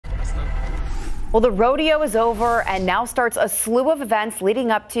Well, the rodeo is over and now starts a slew of events leading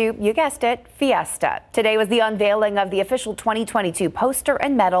up to, you guessed it, Fiesta. Today was the unveiling of the official 2022 poster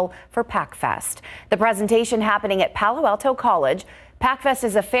and medal for PacFest. The presentation happening at Palo Alto College. PacFest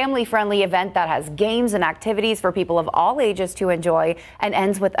is a family-friendly event that has games and activities for people of all ages to enjoy and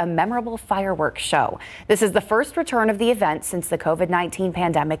ends with a memorable fireworks show. This is the first return of the event since the COVID-19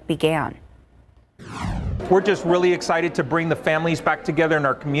 pandemic began. We're just really excited to bring the families back together and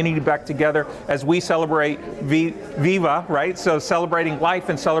our community back together as we celebrate Viva, right? So celebrating life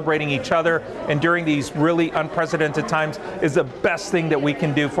and celebrating each other, and during these really unprecedented times is the best thing that we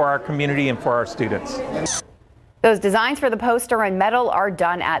can do for our community and for our students. Those designs for the poster and medal are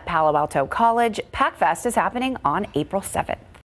done at Palo Alto College. PacFest is happening on April 7th.